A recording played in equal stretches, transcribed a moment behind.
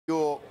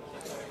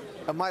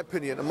in my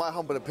opinion, in my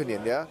humble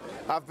opinion, yeah,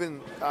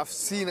 I've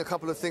seen a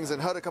couple of things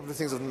and heard a couple of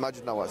things of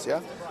Majid Nawaz,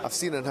 yeah? I've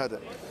seen and heard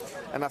it.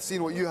 And I've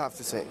seen what you have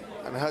to say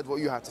and heard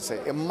what you have to say.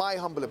 In my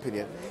humble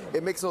opinion,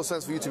 it makes no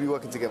sense for you to be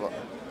working together.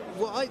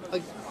 Well,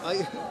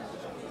 I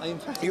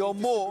emphatically you're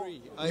more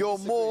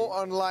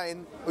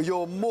online,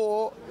 you're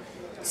more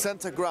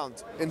center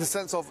ground in the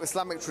sense of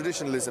Islamic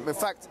traditionalism. In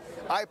fact,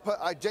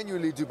 I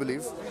genuinely do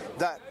believe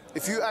that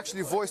if you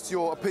actually voiced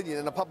your opinion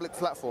in a public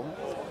platform,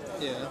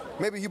 yeah,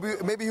 maybe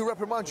he'll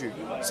reprimand you,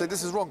 say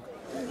this is wrong.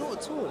 Not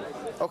at all.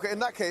 Okay, in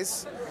that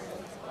case,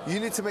 you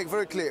need to make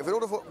very clear. If in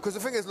order for, because the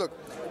thing is, look,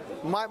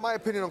 my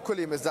opinion on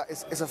Quilliam is that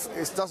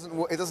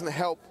it doesn't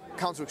help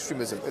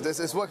counter-extremism.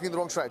 It's working in the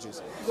wrong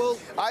strategies. Well,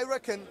 I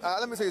reckon,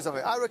 let me tell you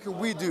something. I reckon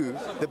we do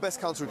the best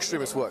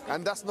counter-extremist work,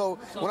 and that's no.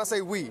 When I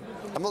say we,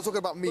 I'm not talking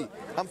about me.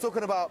 I'm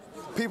talking about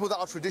people that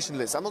are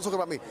traditionalists. I'm not talking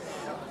about me.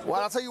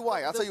 Well, I'll tell you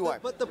why. I'll tell you why.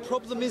 But the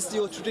problem is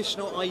your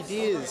traditional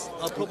ideas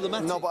are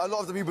problematic. No, but a lot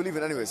of them you believe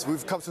in anyways.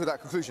 We've come to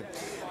that conclusion.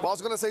 What I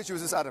was going to say to you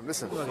is this, Adam.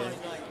 Listen. Okay.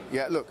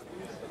 Yeah, look.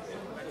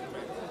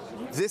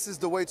 This is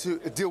the way to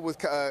deal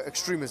with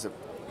extremism.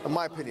 In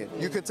my opinion,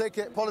 you can take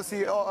it,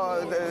 policy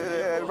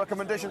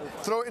recommendation,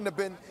 throw it in the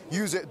bin,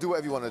 use it, do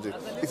whatever you want to do.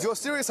 If you're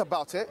serious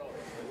about it,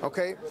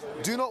 okay,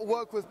 do not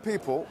work with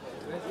people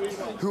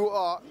who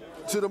are,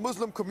 to the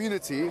Muslim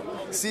community,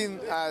 seen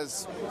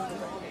as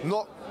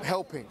not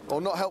helping or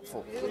not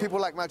helpful.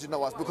 People like Majid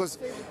Nawaz, because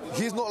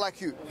he's not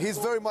like you. He's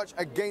very much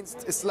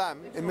against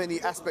Islam in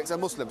many aspects and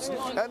Muslims.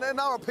 And in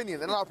our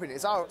opinion,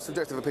 it's our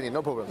subjective opinion,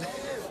 no problem.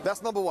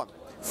 That's number one.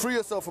 Free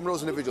yourself from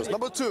those individuals.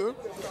 Number two,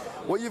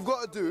 what you've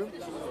got to do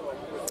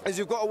is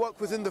you've got to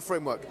work within the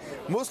framework.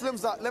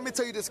 Muslims that, let me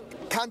tell you this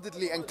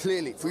candidly and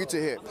clearly for you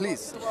to hear,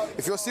 please.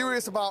 If you're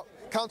serious about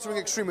countering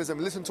extremism,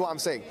 listen to what I'm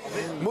saying.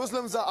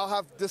 Muslims that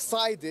have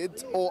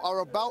decided or are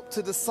about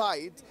to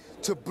decide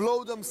to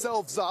blow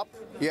themselves up,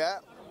 yeah,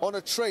 on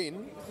a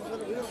train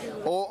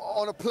or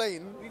on a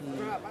plane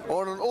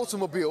or on an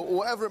automobile or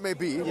whatever it may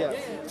be, yeah,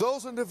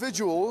 those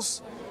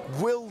individuals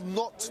will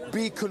not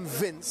be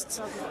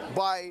convinced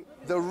by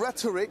the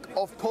rhetoric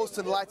of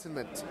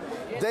post-enlightenment.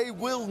 They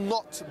will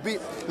not be.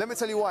 Let me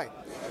tell you why.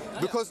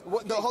 Because,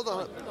 hold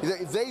on,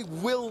 they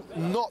will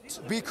not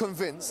be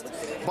convinced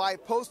by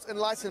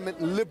post-enlightenment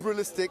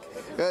liberalistic,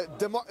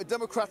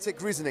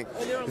 democratic reasoning.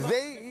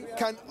 They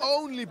can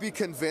only be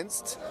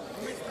convinced.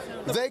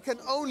 They can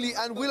only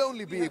and will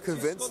only be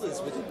convinced.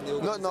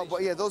 No,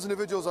 but yeah, those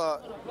individuals are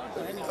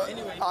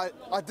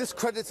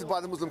discredited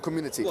by the Muslim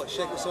community. What,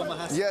 Sheikh Osama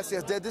Hassan? Yes,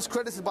 they're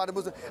discredited by the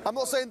Muslim. I'm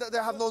not saying that they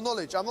have no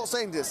knowledge. I'm not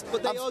saying this.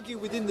 But they argue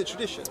within the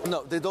tradition.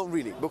 No, they don't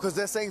really, because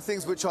they're saying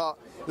things which are.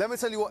 Let me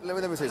tell you what. Let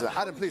me say something.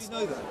 Adam, please. Do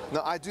you know that?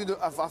 No, I do know.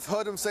 I've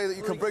heard them say that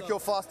you can break your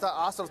fast at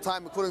Asr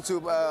time according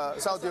to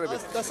Saudi Arabia.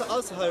 That's an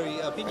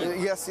Azhari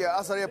opinion. Yes, yeah,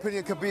 Azhari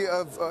opinion can be.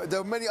 There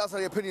are many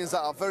Azhari opinions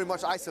that are very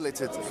much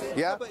isolated.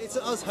 Yeah. But it's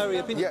an Azhari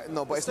opinion. Yeah,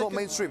 no, but it's not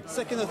mainstream.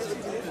 Second,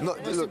 Look,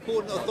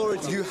 important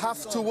authority. You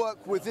have to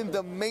work within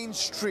the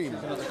mainstream.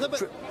 No,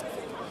 but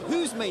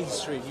who's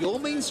mainstream? Your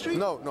mainstream?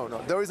 No.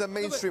 There is a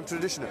mainstream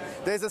tradition.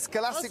 There's a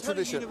scholastic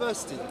tradition.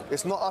 University.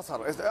 It's not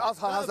Azhar.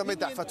 Azhar hasn't made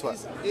that fatwa.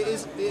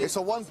 It's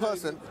a one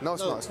person. No,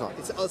 it's not. It's not.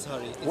 It's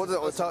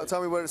Azhari.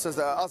 Tell me where it says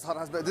that Azhar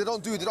has. They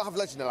don't have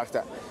legend like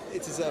that.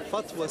 It is a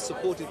fatwa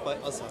supported by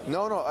Azhar.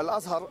 No.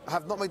 Al-Azhar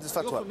have not made this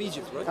fatwa. You're from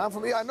Egypt, right? I'm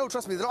from. Yeah, I know.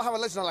 Trust me. They don't have a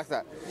legend like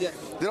that. Yeah.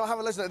 They don't have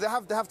a legend. They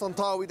have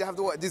Tantawi. They have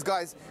these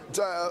guys,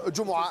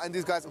 Jumu'ah, and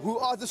these guys who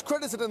are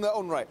discredited in their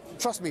own right.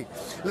 Trust me.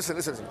 Listen.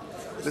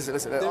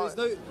 There is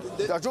no.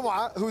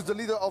 Jumu'ah, who's the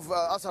leader of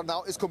Azhar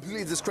now, is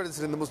completely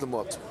discredited in the Muslim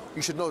world.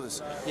 You should know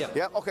this. Yeah.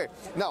 Yeah. Okay.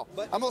 Now,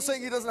 But I'm not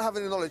saying he doesn't have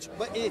any knowledge.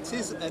 But it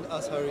is an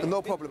Azhari.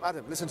 No problem,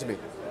 Adam. Listen to me.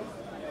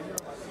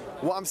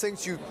 What I'm saying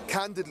to you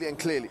candidly and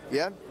clearly,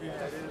 yeah,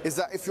 is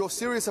that if you're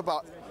serious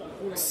about,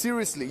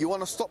 seriously, you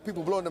want to stop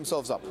people blowing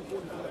themselves up.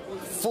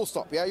 Full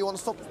stop, yeah? You want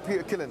to stop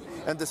people killing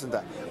and this and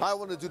that. I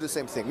want to do the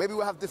same thing. Maybe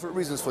we'll have different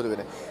reasons for doing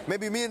it.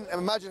 Maybe me and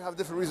Imagine have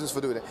different reasons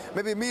for doing it.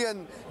 Maybe me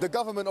and the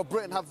government of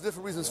Britain have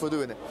different reasons for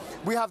doing it.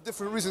 We have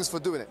different reasons for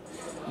doing it.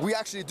 We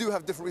actually do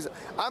have different reasons.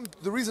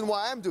 The reason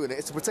why I'm doing it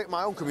is to protect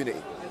my own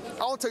community.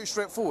 I want to tell you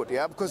straightforward,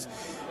 yeah? Because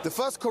the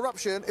first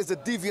corruption is the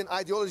deviant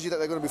ideology that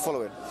they're going to be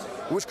following,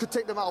 which could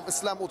take them out of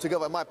Islam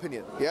altogether, in my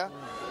opinion, yeah?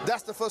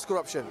 That's the first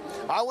corruption.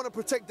 I want to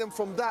protect them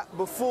from that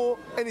before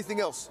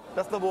anything else.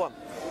 That's number one.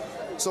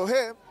 So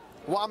here,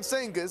 what I'm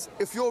saying is,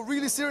 if you're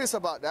really serious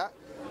about that,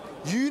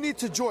 you need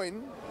to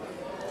join,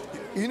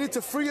 you need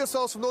to free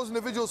yourselves from those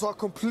individuals who are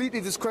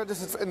completely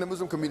discredited in the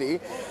Muslim community,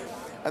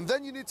 and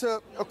then you need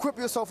to equip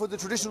yourself with the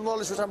traditional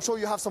knowledge, which I'm sure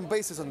you have some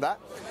basis in that,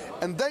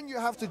 and then you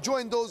have to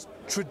join those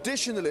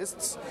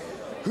traditionalists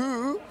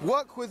who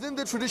work within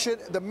the tradition,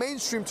 the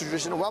mainstream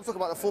tradition, when I'm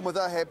talking about the former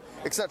madhahib,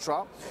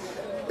 etc.,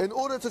 in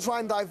order to try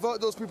and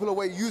divert those people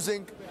away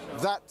using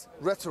that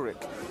rhetoric.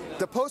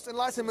 The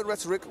post-enlightenment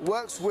rhetoric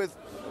works with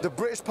the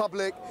British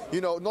public,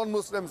 you know,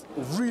 non-Muslims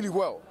really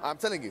well, I'm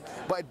telling you.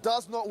 But it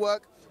does not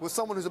work with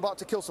someone who's about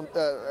to kill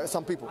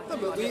some people. No,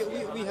 but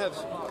we have.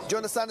 Do you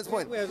understand this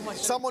point?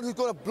 Someone who's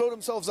going to blow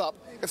themselves up.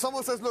 If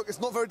someone says, look,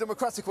 it's not very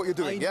democratic what you're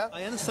doing,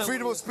 I understand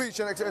freedom of speech,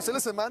 and I say,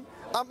 listen, man,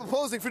 I'm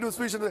opposing freedom of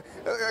speech. And,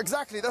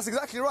 exactly, that's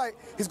exactly right.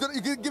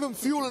 You give him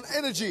fuel and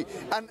energy,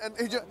 and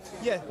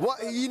what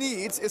he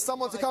needs is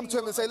someone to come to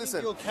him and say,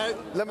 listen,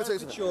 let me tell you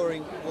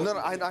something. No,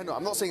 I know.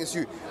 I'm not saying it's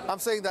you. I'm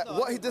saying that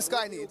this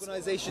guy needs,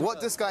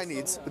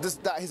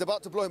 that he's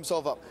about to blow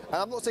himself up. And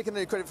I'm not taking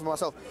any credit for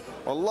myself.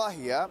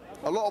 Wallahi, yeah,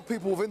 a lot of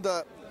people within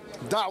the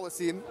da'wah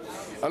scene,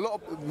 a lot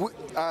of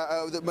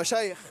the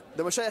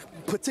mashayikh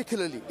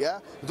particularly, yeah,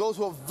 those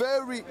who are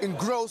very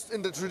engrossed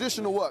in the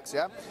traditional works,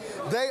 yeah,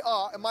 they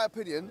are, in my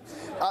opinion,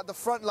 at the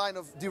front line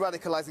of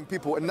de-radicalizing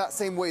people in that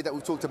same way that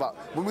we talked about.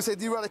 When we say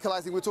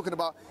de-radicalizing, we're talking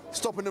about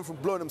stopping them from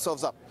blowing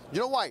themselves up. You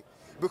know why?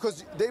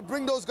 Because they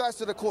bring those guys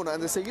to the corner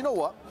and they say, you know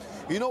what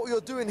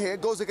you're doing here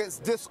goes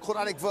against this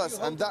Quranic verse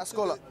and that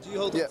scholar. Do you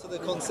hold on to the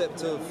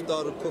concept of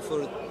Dar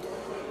al-Kufr,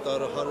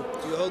 Dar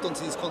al-Harb? Do you hold on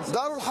to these concepts?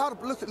 Dar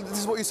al-Harb, look, this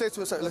is what you say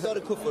to us. Dar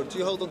al-Kufr, do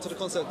you hold on to the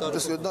concept Dar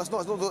al-Kufr? No, it's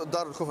not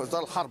Dar al-Kufr, it's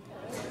Dar al-Harb.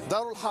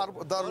 Dar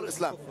al-Harb, Dar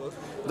al-Islam.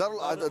 Dar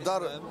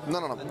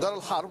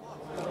al-Harb.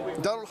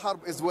 Dar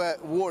al-Harb is where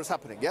war is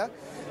happening, yeah?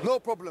 No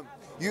problem.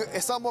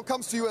 If someone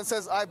comes to you and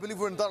says, I believe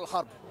we're in Dar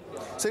al-Harb,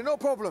 say, no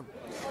problem.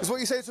 It's what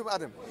you say to him,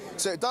 Adam.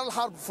 Say, Dar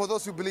al-Harb, for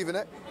those who believe in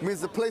it, means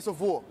the place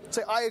of war.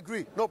 Say, I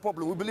agree, no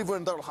problem. We believe we're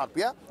in Dar al-Harb,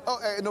 yeah? Oh,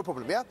 no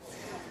problem, yeah?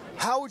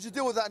 How would you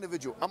deal with that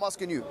individual? I'm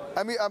asking you.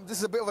 I mean, this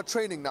is a bit of a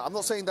training now. I'm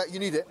not saying that you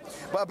need it,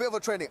 but a bit of a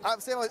training.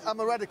 I'm saying I'm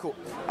a radical.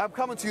 I'm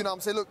coming to you now.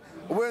 I'm saying, look,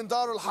 we're in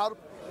Dar al-Harb.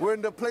 We're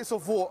in the place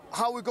of war.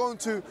 How are we going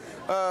to...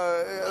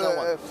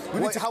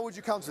 how would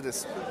you counter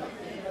this?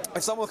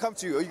 If someone will come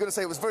to you, are you going to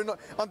say it was very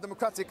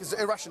undemocratic, it's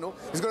irrational?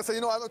 He's going to say,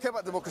 you know, I don't care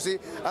about democracy,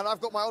 and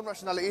I've got my own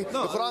rationality.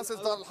 No, the Quran says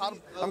Dar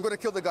al-Harb, I'm going to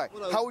kill the guy.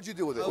 How would you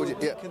deal with it? I would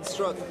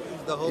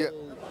deconstruct the whole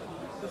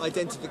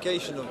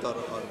identification of Dar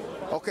al-Harb.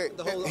 Okay,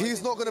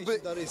 he's not going to be.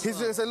 He's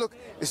going to say, look,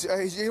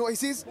 you know what he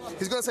sees?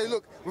 He's going to say,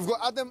 look, we've got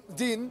Adam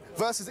Deen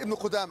versus Ibn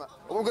Qudama.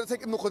 We're going to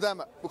take Ibn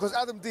Qudama because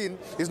Adam Deen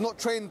is not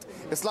trained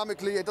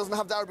Islamically. It doesn't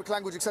have the Arabic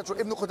language, etc.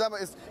 Ibn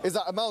Qudama is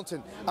at a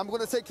mountain. I'm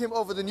going to take him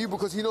over than you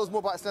because he knows more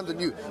about Islam than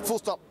you. Full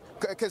stop.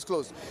 Case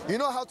closed. You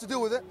know how to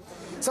deal with it?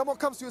 Someone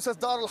comes to you and says,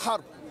 Dar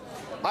al-Harb.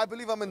 I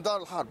believe I'm in Dar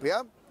al-Harb,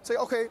 yeah? Say,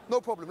 okay, no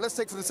problem. Let's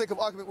take, for the sake of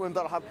argument, we're in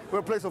Dar al-Harb. We're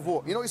a place of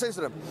war. You know what he says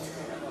to them?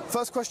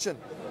 First question.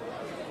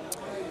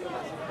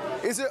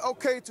 Is it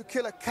okay to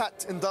kill a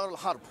cat in Dar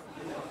al-Harb?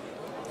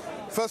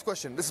 First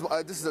question. This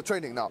is a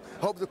training now.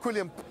 I hope the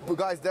Quilliam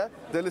guys there,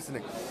 they're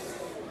listening.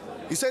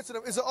 You say to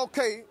them, is it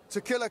okay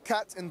to kill a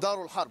cat in Dar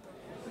al-Harb?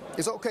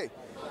 Is it okay?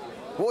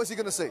 What is he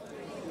going to say?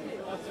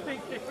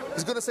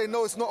 He's going to say,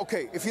 no, it's not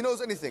okay. If he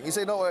knows anything, he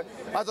say, no,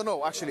 I don't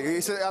know, actually.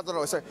 He said, I don't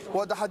know. He said,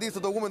 well, the hadith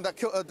of the woman that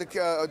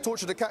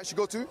tortured the cat should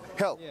go to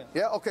hell.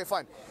 Yeah? Okay,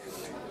 fine.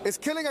 Is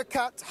killing a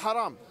cat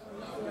haram?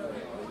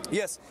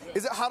 Yes.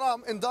 Is it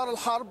haram in Dar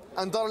al-Harb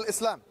and Dar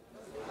al-Islam?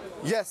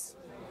 Yes.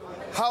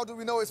 How do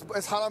we know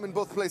it's haram in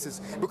both places?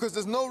 Because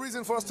there's no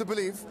reason for us to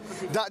believe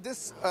that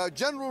this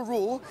general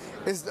rule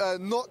is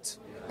not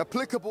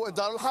applicable in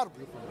Dar al-Harb.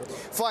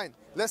 Fine.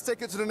 Let's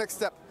take it to the next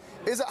step.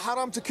 Is it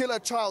haram to kill a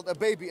child, a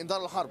baby in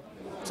Dar al-Harb?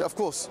 So of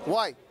course.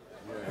 Why?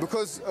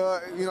 Because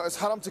it's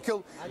haram to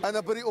kill.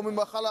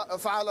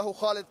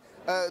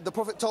 The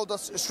Prophet told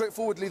us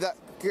straightforwardly that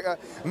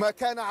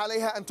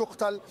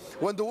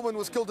when the woman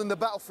was killed in the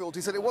battlefield,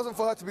 he said it wasn't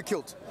for her to be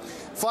killed.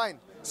 Fine.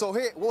 So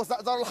here, was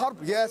that Dar al-Harb?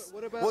 Yes.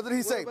 What did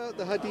he say? What about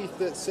the hadith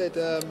that said...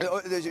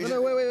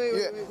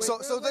 wait.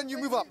 So then you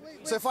move up.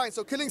 So fine,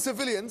 so killing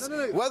civilians,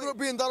 whether it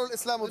be in Dar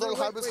al-Islam or Dar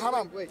al-Harb, is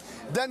haram.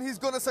 Then he's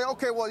going to say,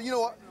 okay, well, you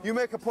know what? You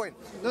make a point.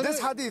 This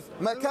hadith,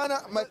 ما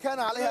كان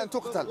عليها أن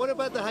تقتل. What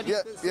about the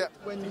hadith that said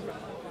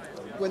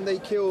when they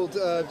killed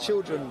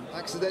children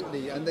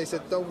accidentally, and they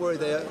said, don't worry,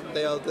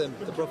 they are them.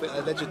 The Prophet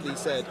allegedly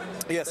said,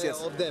 yes. They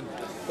are of them.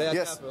 They are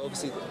kafir,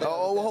 obviously.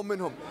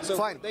 So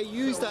fine. They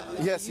use that.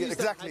 Yes,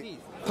 exactly.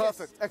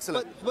 Perfect,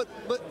 excellent. But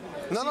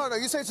no.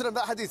 You say to them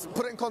that hadith,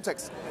 put it in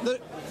context.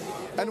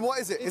 And what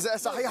is it? Is it a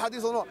sahih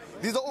hadith or not?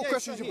 These are all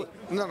questions you put.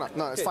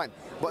 No, it's fine.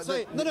 But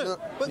sorry.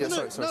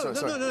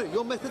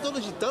 Your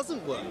methodology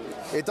doesn't work.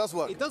 It does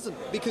work. It doesn't,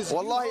 because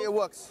wallahi it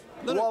works.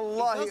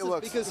 Wallahi it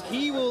works. Because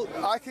he will.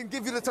 I can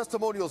give you the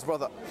testimonials,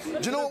 brother. Do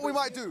you know what we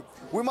might do?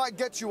 We might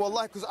get you,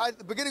 wallahi, because at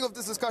the beginning of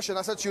this discussion,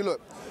 I said to you,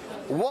 look,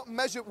 what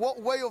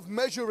way of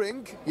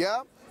measuring,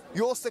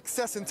 your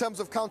success in terms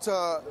of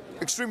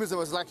counter-extremism,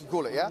 as like you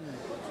call it,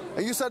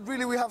 And you said,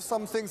 really, we have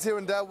some things here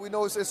and there. We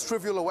know it's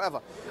trivial or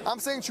whatever. I'm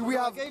saying to you,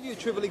 I gave you a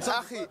trivial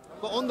example,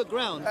 but on the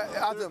ground,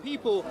 Adam, there are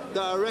people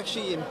that are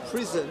actually in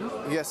prison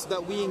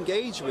that we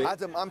engage with.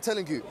 Adam, I'm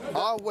telling you,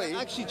 our way...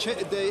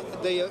 Actually,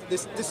 they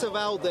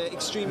disavow their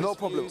extremist no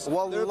problem. views.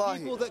 Wallahi. There are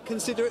people that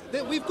consider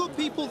it. We've got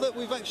people that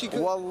we've actually...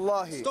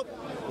 Wallahi. Stop.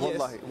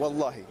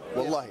 Wallahi.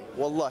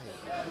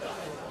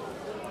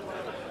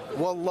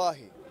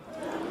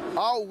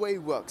 Our way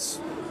works.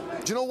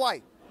 Do you know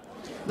why?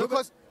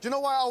 Because do you know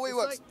why our way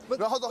works?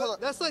 Hold on.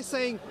 That's like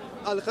saying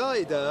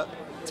Al-Qaeda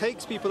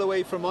takes people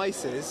away from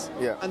ISIS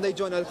and they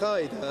join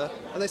Al-Qaeda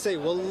and they say,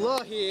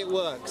 Wallahi, it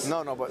works.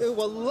 No, but...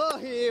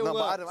 Wallahi, it works. No,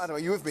 but Adam, are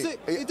you with me? So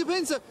it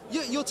depends.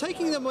 You're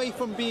taking them away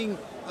from being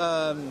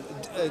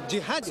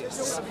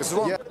jihadists. It's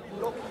wrong. Yeah.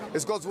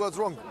 Is God's words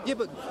wrong? Yeah,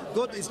 but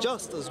God is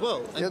just as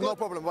well. And yeah, no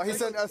problem. But he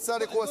said, yes,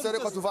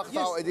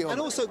 and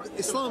also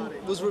Islam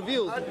was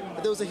revealed.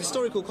 There was a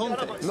historical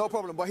context. No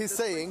problem. But he's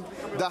saying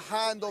the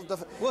hand of the...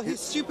 Well, he's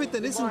stupid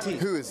then, isn't he?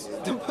 Who is?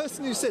 The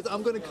person who says,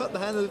 I'm going to cut the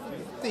hand of the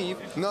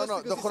thief. No,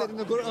 the Quran. Said in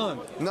the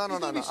Quran. No.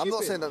 I'm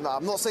not saying that. No,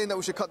 I'm not saying that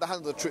we should cut the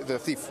hand of the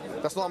thief.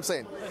 That's not what I'm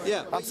saying.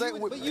 Yeah. I'm saying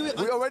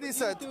we already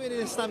said... You do it in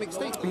Islamic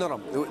State. No,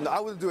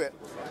 I wouldn't do it.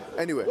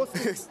 Anyway,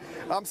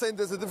 I'm saying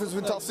there's a difference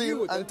between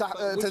ta'sil and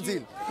tanzil.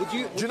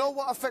 Do you know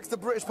what affects the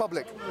British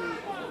public?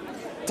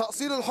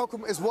 Ta'sil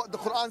al-hukm is what the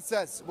Quran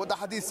says, what the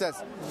hadith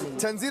says.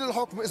 Tanzil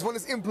al-hukm is when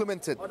it's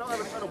implemented.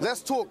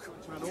 Let's talk.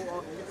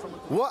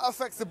 What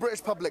affects the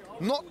British public?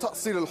 Not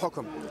ta'sil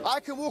al-hukm.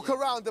 I can walk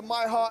around in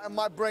my heart and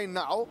my brain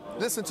now,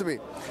 listen to me,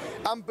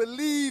 and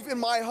believe in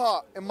my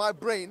heart, in my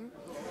brain,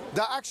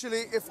 that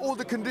actually if all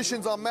the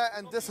conditions are met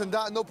and this and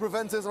that, no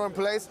preventives are in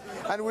place,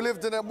 and we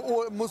lived in a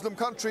Muslim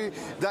country,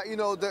 that, you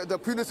know, the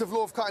punitive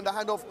law of cutting the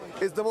hand off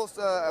is the most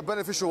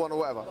beneficial one or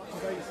whatever.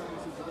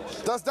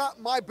 Does that,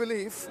 my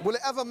belief, will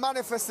it ever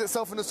manifest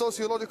itself in a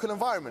sociological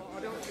environment?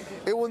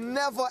 It will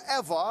never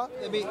ever...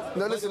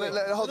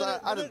 hold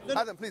on,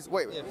 Adam, please,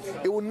 wait. Yeah.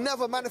 It will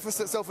never manifest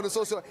itself in a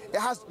social... It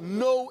has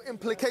no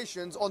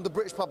implications on the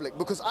British public,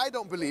 because I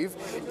don't believe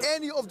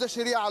any of the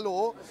Sharia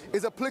law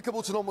is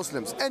applicable to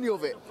non-Muslims. Any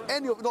of it.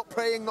 Not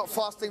praying, not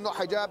fasting, not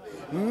hijab.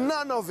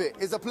 None of it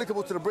is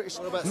applicable to the British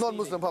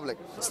non-Muslim public.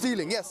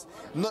 Stealing, yes.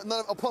 None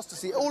of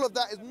apostasy. All of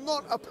that is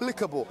not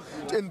applicable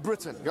in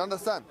Britain. You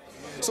understand?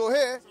 So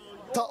here,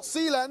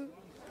 ta'silan,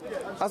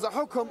 as a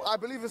hukum, I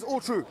believe is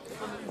all true.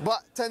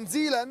 But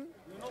tanzilan,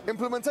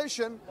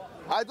 implementation,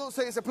 I don't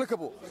say it's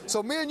applicable.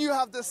 So me and you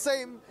have the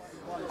same,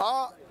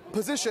 our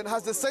position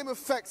has the same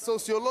effect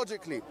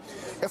sociologically.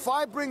 If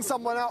I bring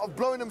someone out of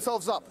blowing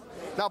themselves up,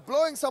 now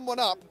blowing someone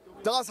up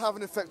does have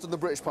an effect on the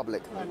British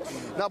public.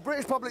 Now,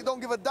 British public don't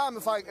give a damn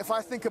if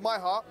I think in my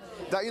heart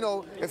that, you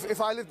know,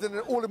 if I lived in an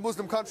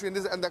all-Muslim country and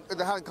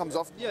the hand comes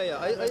off.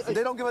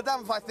 They don't give a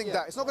damn if I think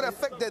that. It's not going to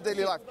affect their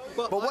daily life.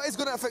 But what is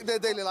going to affect their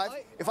daily life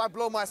if I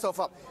blow myself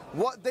up?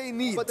 What they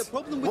need. But the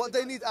problem with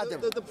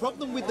Adam. The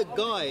problem with the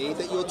guy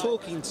that you're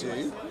talking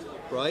to,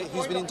 right,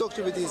 who's been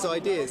indoctrinated with these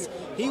ideas,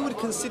 he would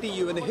consider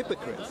you a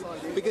hypocrite,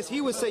 because he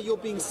would say you're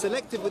being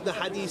selective with the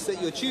hadiths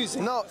that you're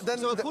choosing. No,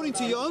 so according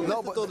to your own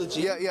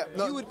methodology,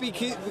 you would be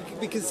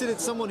considered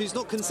someone who's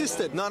not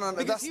consistent. No,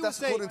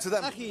 that's according to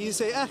them. You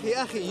say,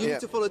 akhi, you need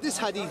to follow this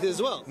hadith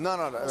as well.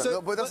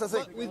 No, but that's the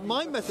thing. With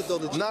my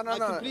methodology,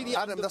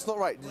 Adam, that's not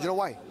right. Do you know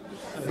why?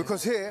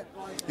 Because here,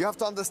 you have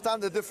to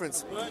understand the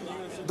difference.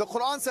 The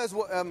Quran says,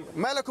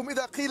 مَا لَكُمْ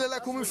إِذَا قِيلَ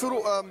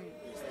لَكُمْ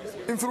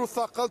انفروا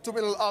ثاقلتم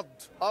إلى الأرض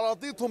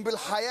أرضيتم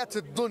بالحياة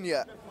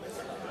الدنيا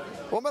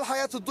وما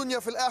الحياة الدنيا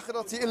في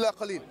الآخرة إلا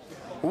قليل.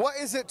 What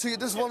is it to you?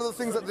 This is one of the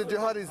things that the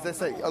jihadis, they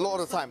say a lot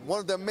of the time.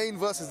 One of the main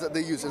verses that they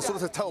use in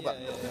Surah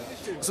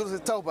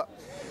At-Tawbah.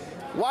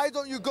 Why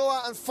don't you go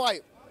out and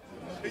fight?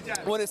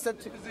 When it's said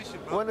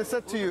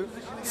to you,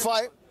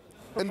 fight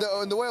in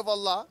the way of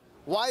Allah,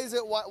 why is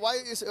it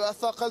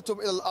أثاقلتم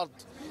إلى الأرض,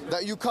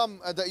 that you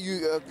come, that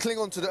you cling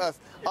onto the earth?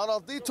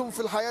 أرضيتم في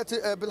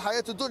الحياة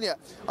بالحياة الدنيا.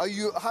 Are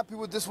you happy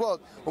with this world?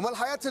 وما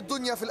الحياة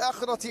الدنيا في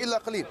الآخرة إلا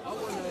قليل.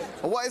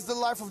 What is the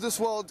life of this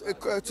world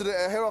to the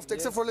hereafter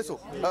except for a little?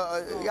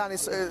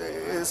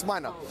 It's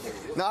minor.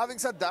 Now, having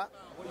said that,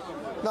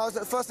 now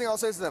the first thing I'll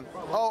say to them,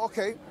 oh,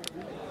 okay.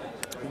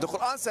 The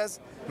Quran says,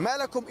 ما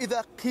لكم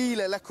إذا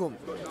قيل لكم.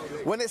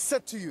 When it's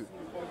said to you,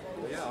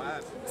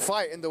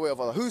 fight in the way of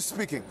Allah. Who's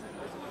speaking?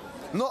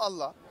 Not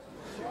Allah.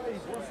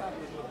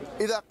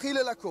 إذا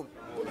قيل لكم.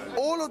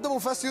 All of the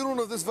mufassirun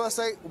of this verse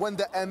say, when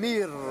the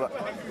Amir.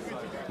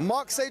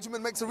 Mark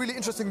Sageman makes a really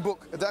interesting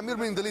book. The Amir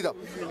meaning the leader.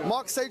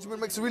 Mark Sageman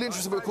makes a really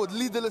interesting book called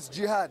Leaderless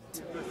Jihad.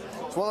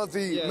 It's one of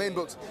the main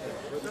books.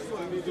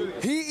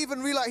 He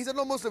even realized, he's a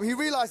non-Muslim, he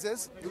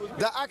realizes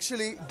that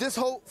actually this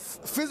whole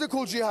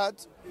physical jihad,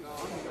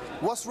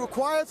 what's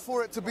required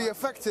for it to be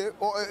effective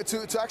or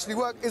to actually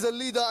work is a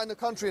leader in the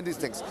country and these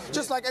things.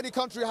 Just like any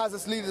country has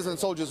its leaders and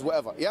soldiers,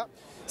 whatever, yeah?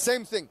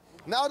 Same thing.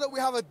 Now that we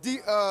have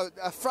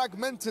a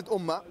fragmented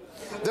ummah,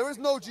 there is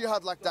no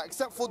jihad like that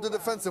except for the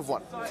defensive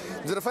one.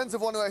 The defensive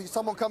one where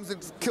someone comes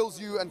and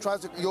kills you and tries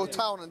to your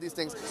town and these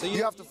things, so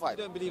you have to fight.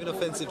 You don't believe in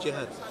offensive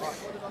jihad?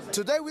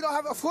 Today we don't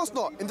have, of course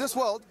not. In this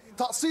world,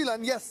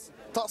 ta'silan, yes.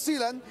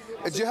 Ta'silan,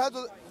 jihad...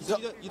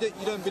 You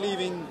don't believe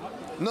in...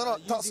 No,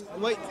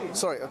 wait.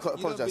 Sorry, I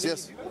apologize,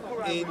 yes.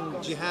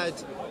 In jihad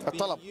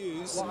being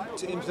used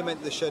to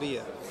implement the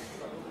Sharia.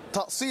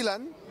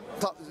 Ta'silan,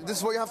 this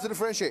is what you have to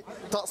differentiate.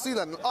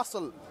 Ta'silan,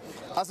 al-asl.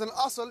 As an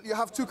asl, you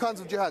have two kinds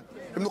of jihad.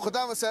 Ibn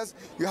Qudama says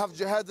you have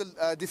jihad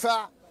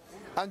al-difa'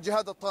 and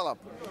jihad al-talab.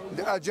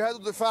 Jihad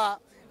al-difa'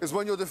 is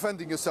when you're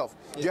defending yourself.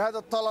 Jihad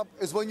al-talab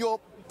is when you're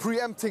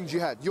preempting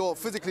jihad. You're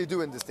physically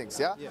doing these things,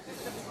 yeah?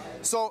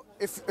 So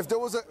if there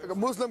was a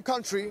Muslim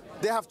country,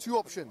 they have two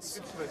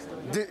options.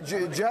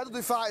 Jihad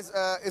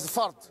al-Difa is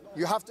fard.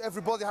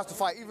 Everybody has to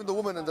fight, even the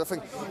women and the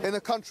thing in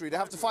the country. They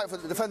have to fight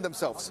to defend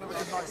themselves.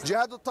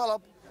 Jihad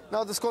al-Talab,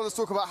 now the scholars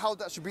talk about how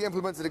that should be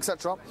implemented,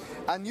 etc.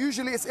 And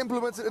usually it's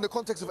implemented in the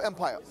context of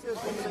empire.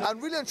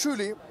 And really and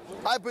truly,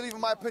 I believe,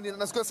 in my opinion,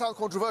 and it's going to sound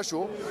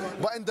controversial,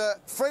 but in the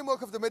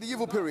framework of the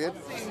medieval period,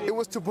 it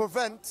was to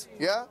prevent,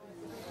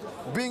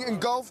 being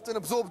engulfed and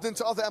absorbed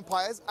into other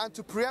empires, and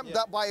to preempt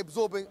that by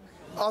absorbing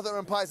other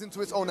empires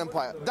into its own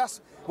empire.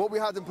 That's what we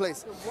had in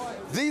place.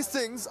 These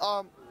things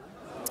are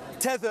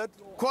tethered,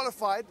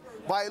 qualified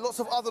by lots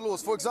of other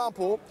laws. For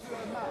example,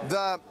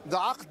 the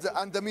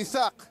aqd and the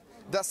mithaq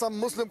that some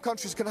Muslim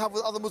countries can have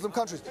with other Muslim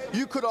countries.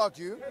 You could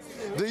argue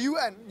the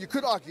UN,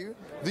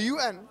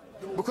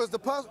 because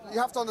you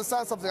have to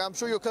understand something. I'm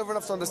sure you're clever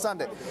enough to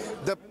understand it.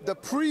 The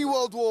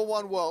pre-World War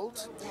I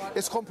world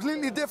is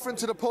completely different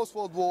to the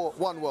post-World War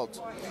I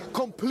world.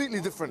 Completely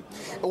different.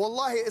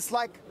 Wallahi, it's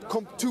like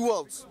two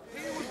worlds.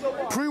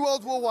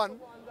 Pre-World War I,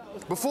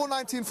 before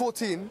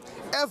 1914,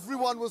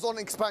 everyone was on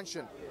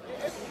expansion.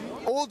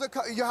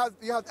 You had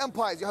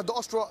empires. You had the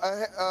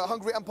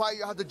Austro-Hungary Empire.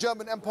 You had the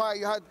German Empire.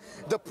 You had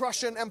the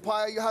Prussian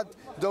Empire. You had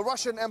the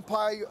Russian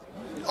Empire,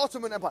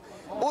 Ottoman Empire.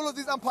 All of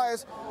these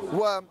empires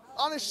were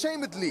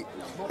unashamedly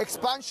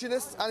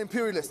expansionist and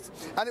imperialist,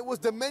 and it was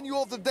the menu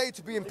of the day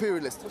to be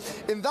imperialist.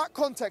 In that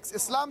context,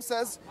 Islam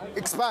says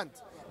expand,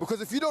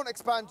 because if you don't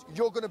expand,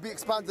 you're going to be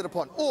expanded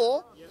upon.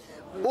 Or,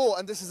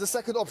 and this is the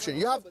second option,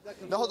 you have,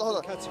 no,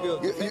 hold on.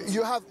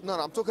 You have, no,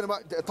 I'm talking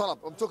about the talab,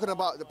 I'm talking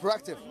about the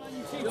proactive.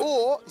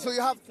 Or, so you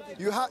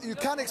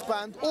can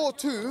expand, or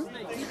two,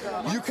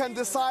 you can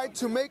decide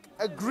to make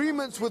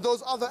agreements with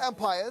those other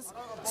empires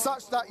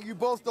such that you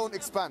both don't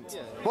expand.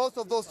 Both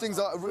of those things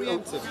are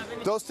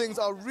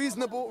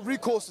reasonable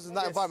recourses in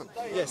that environment.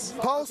 Yes.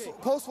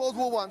 Post World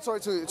War I, sorry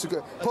to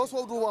go. Post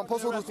World War I,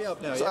 post World War II.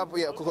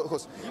 Yeah, of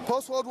course.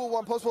 Post World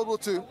War I, post World War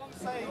II.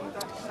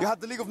 You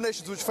had the League of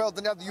Nations, which failed.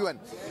 Then you had the UN.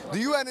 The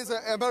UN is an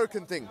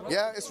American thing.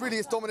 Yeah, it's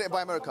dominated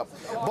by America.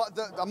 But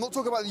I'm not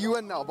talking about the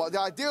UN now. But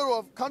the idea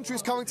of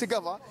countries coming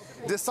together,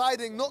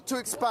 deciding not to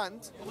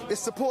expand, is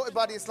supported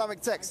by the Islamic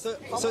text. So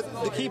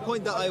the key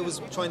point that I was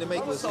trying to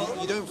make was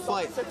you don't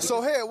fight.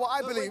 So here, what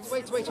I believe.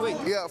 Wait.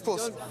 Yeah, of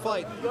course. You don't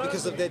fight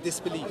because of their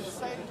disbelief.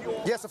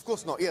 Yes, of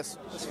course not. Yes.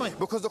 That's fine.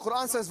 Because the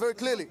Quran says very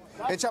clearly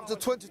in chapter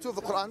 22 of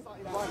the Quran,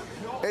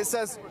 it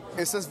says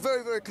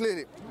very, very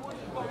clearly.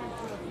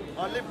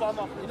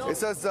 It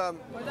says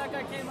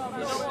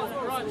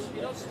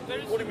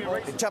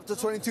in chapter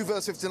 22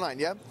 verse 59,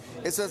 yeah?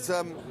 It says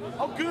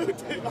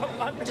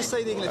just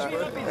say the English,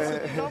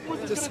 bro.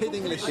 Just say the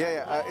English.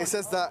 Yeah. It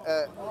says that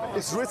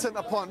it's written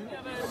upon,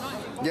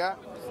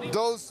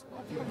 those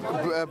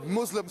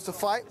Muslims to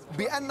fight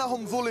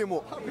بِأَنَّهُمْ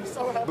ظُلِمُوا,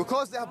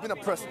 because they have been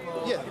oppressed.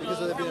 Yeah, because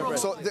they've been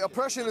oppressed. So the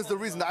oppression is the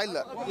reason, the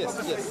illah. Yes.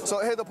 So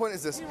here the point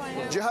is this: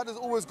 jihad has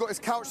always got, it's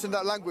couched in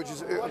that language,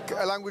 is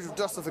a language of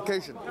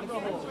justification.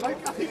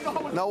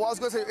 Now what I was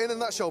going to say in a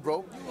nutshell,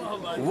 bro,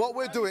 what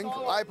we're doing,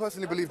 I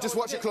personally believe, just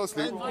watch it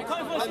closely, and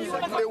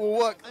it will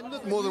work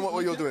more than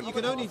what you're doing. You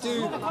can only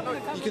do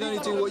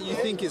what you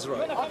think is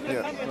right.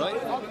 Yeah. Right?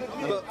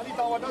 But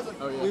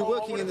we're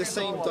working in the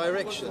same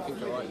direction.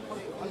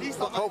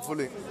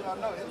 Hopefully.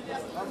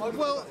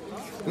 Well,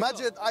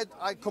 Majid,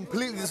 I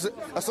completely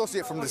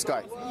disassociate from this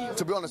guy,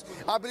 to be honest.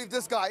 I believe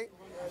this guy,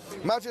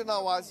 Majid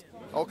Nawaz,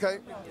 okay,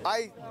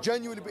 I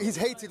genuinely, he's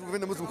hated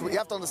within the Muslim community. You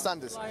have to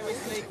understand this.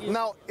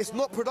 Now, it's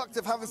not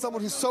productive having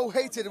someone who's so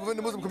hated within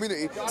the Muslim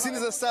community, seen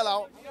as a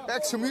sellout,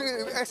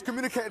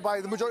 excommunicated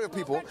by the majority of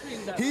people.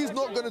 He's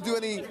not going to do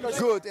any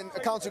good in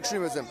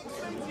counter-extremism.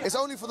 It's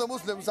only for the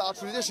Muslims that are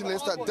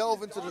traditionalists, that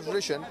delve into the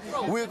tradition.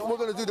 We're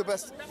going to do the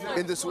best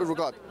in this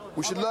regard.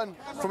 We should learn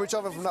from each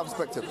other from that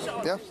perspective.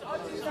 Yeah?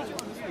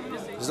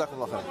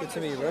 Jazakallah khair. good to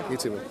meet you, bro. You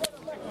too, man.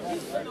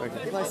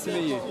 Okay. Nice to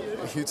meet you.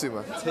 You too,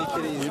 man. Take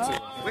it easy. You too.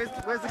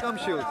 Where's the gum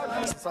shield?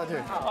 It's inside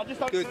here.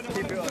 Good.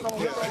 Keep it up.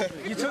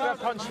 You took that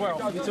punch well.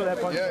 You took that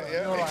punch well.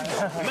 Yeah.